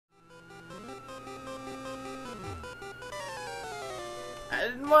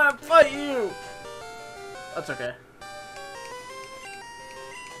didn't want to fight you! That's okay.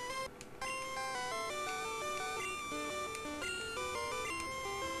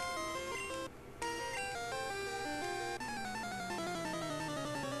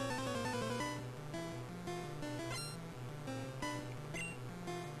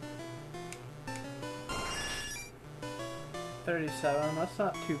 $37, that's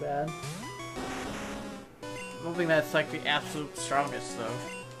not too bad. I don't think that's like the absolute strongest though.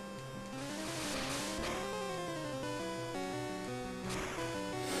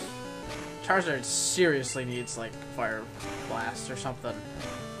 Charizard seriously needs like Fire Blast or something.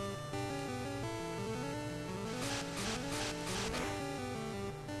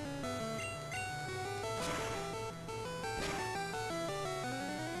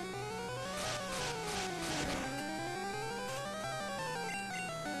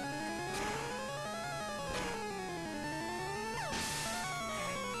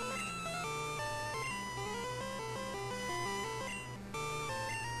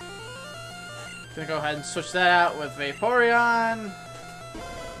 Gonna go ahead and switch that out with Vaporeon.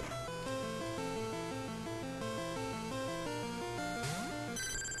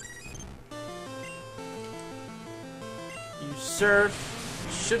 Surf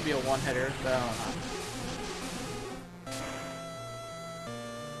should be a one-hitter, but I don't know.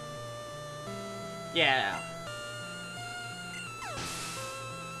 Yeah.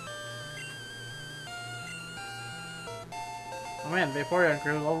 Oh man, Vaporeon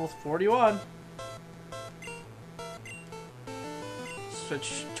grew to level 41.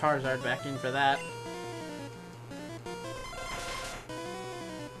 Switch Charizard back in for that.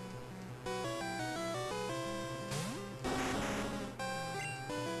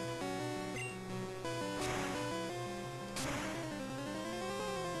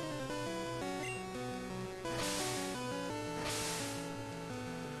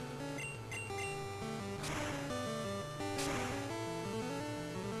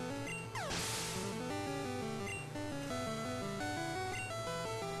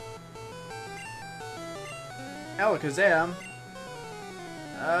 Alakazam.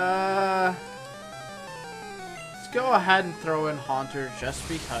 Let's go ahead and throw in Haunter just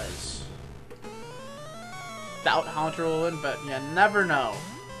because. Doubt Haunter will win, but you never know.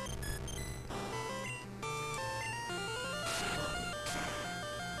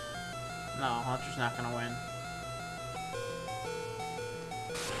 No, Haunter's not gonna win.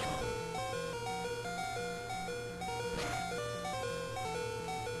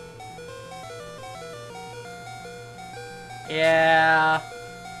 Yeah,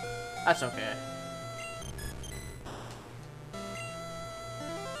 that's okay.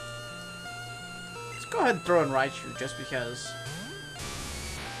 Let's go ahead and throw in Raichu just because.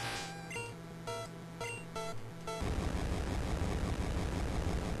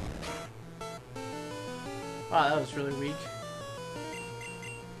 Wow, that was really weak.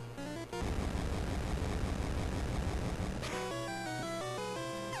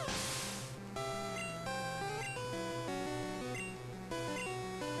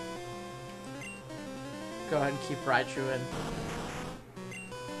 Go ahead and keep Raichu in.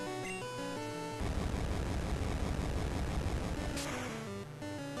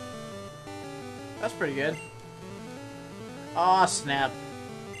 That's pretty good. Aw, snap.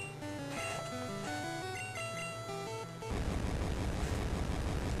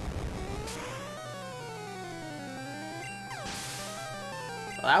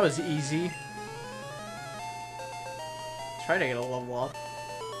 Well, that was easy. Try to get a level up.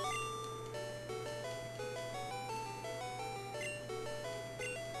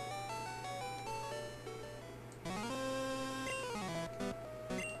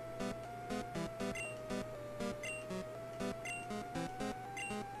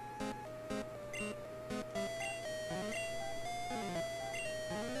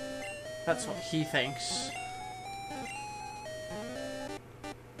 That's what he thinks.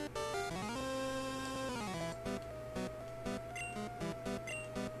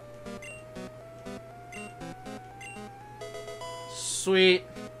 Sweet.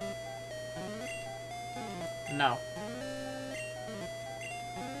 No.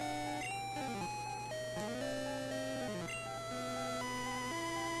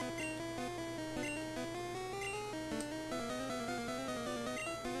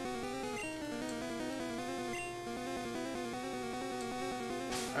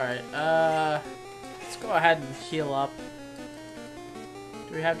 Alright, let's go ahead and heal up.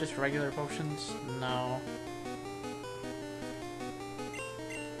 Do we have just regular potions? No.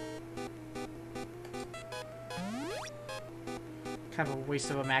 Kind of a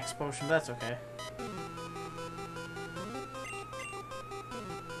waste of a max potion, but that's okay.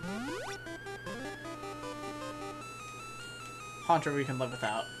 Haunter we can live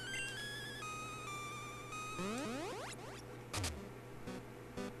without.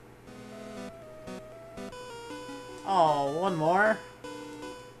 Oh, one more?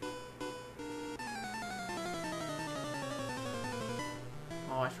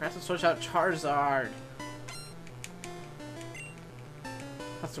 Oh, I forgot to switch out Charizard.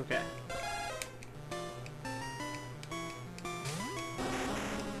 That's okay.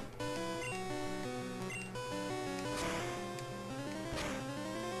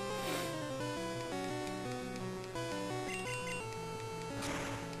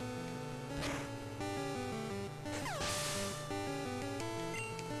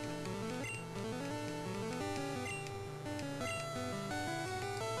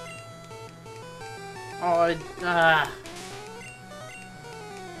 Oh,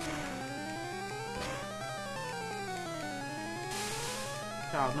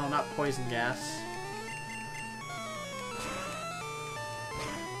 Oh, no, not poison gas.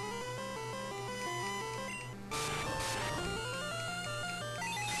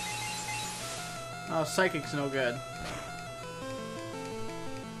 Oh, Psychic's no good.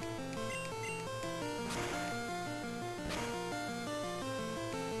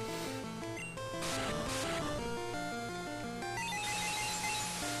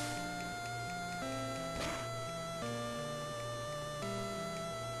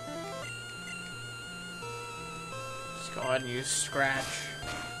 Go ahead and use Scratch.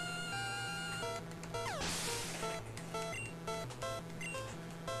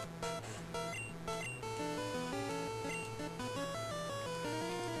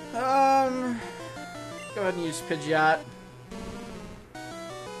 Go ahead and use Pidgeot.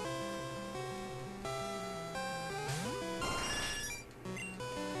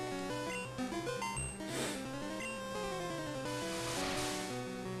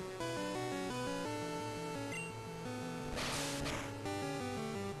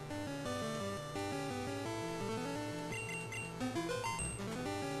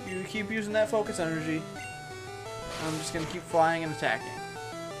 You keep using that focus energy. I'm just gonna keep flying and attacking.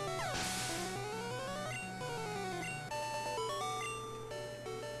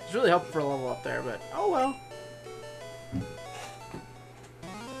 It's really helpful for a level up there, but oh well.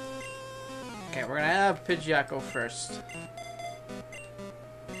 Okay, we're gonna have Pidgeot go first.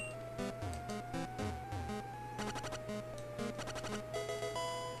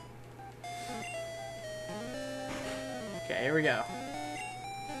 Okay, here we go.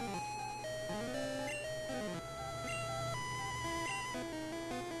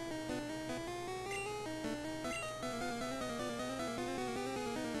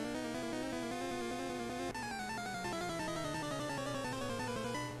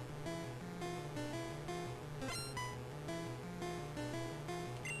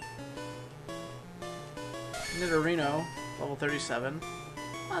 Nidorino, level 37.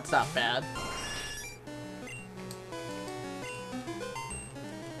 That's not bad.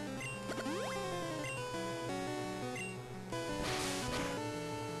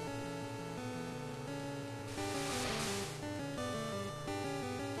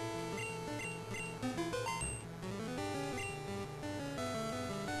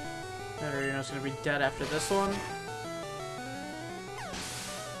 Nidorino's gonna be dead after this one.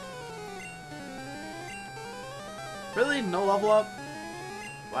 Really? No level up?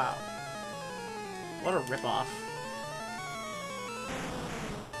 Wow. What a ripoff.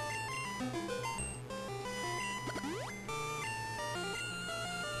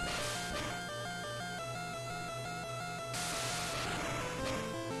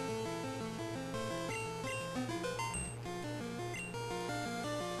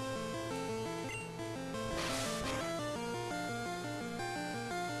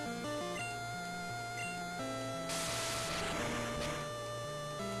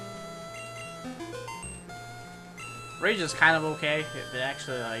 Rage is kind of okay if it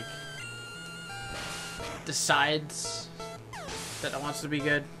actually, like, decides that it wants to be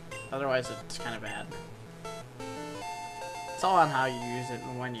good. Otherwise, it's kind of bad. It's all on how you use it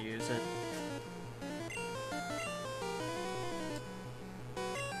and when you use it.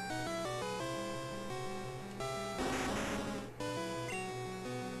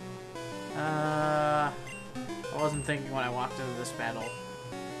 I wasn't thinking when I walked into this battle.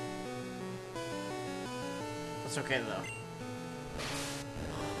 It's okay though.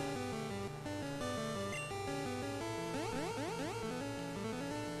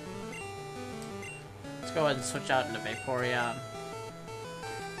 Let's go ahead and switch out into Vaporeon.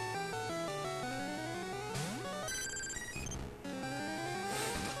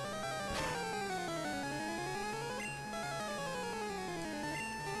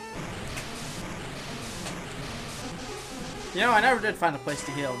 You know, I never did find a place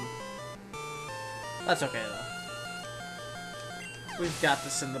to heal him. That's okay, though. We've got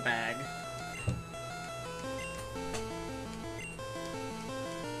this in the bag.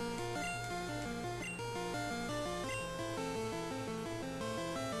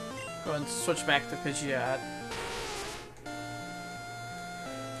 Go and switch back to Pidgeot.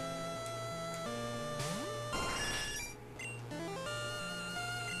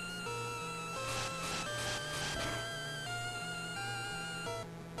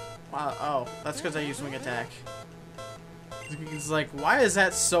 Wow, oh, that's because I used Wing Attack. It's like, why is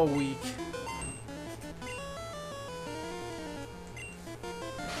that so weak?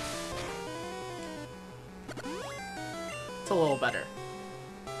 It's a little better.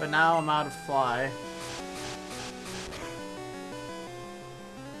 But now I'm out of Fly.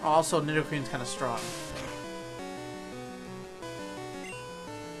 Also, Nidoqueen's kind of strong.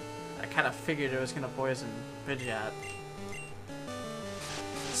 I kind of figured it was going to poison Pidgeot.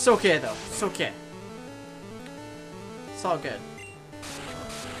 It's okay, though. It's okay. It's all good.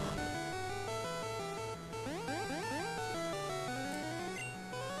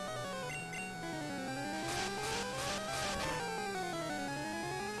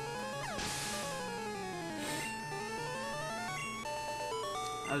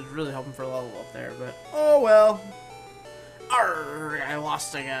 I was really hoping for a level up there, but oh well. Arrgh, I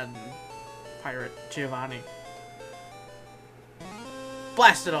lost again. Pirate Giovanni.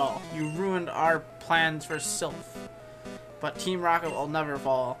 Blast it all! You ruined our plans for Sylph. But Team Rocket will never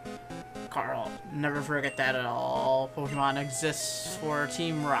fall. Carl, never forget that at all. Pokemon exists for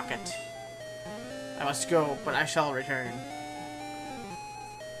Team Rocket. I must go, but I shall return.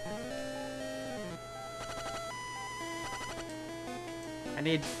 I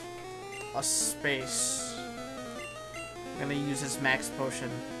need a space. I'm gonna use this max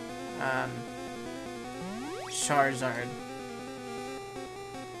potion on Charizard.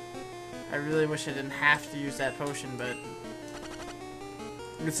 I really wish I didn't have to use that potion, but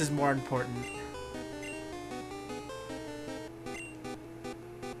this is more important.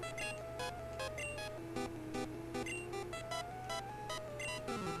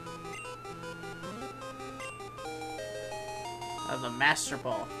 The Master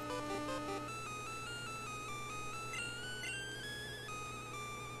Ball.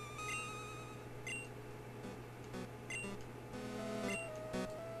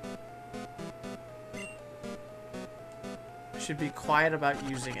 Should be quiet about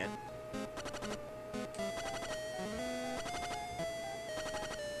using it.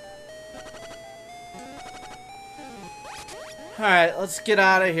 Alright, let's get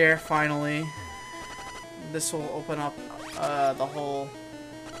out of here finally. This will open up the whole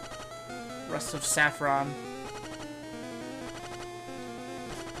rest of Saffron.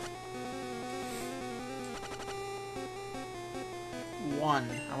 One.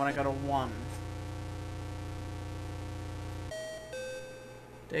 I want to go to 1.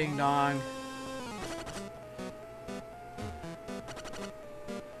 Ding dong.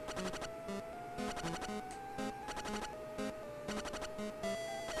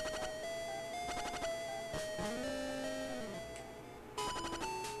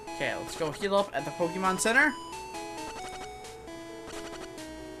 Okay, let's go heal up at the Pokemon Center.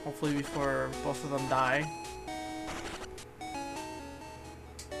 Hopefully before both of them die.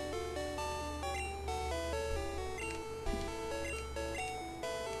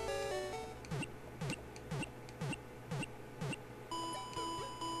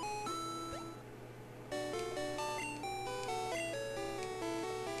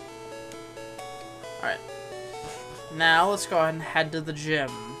 Alright. Now let's go ahead and head to the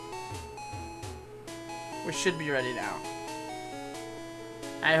gym. We should be ready now.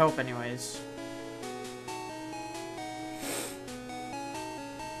 I hope anyways.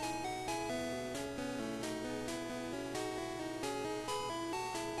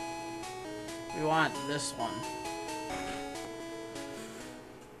 We want this one.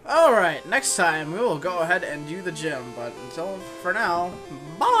 Alright, next time we will go ahead and do the gym, but until for now,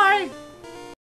 bye!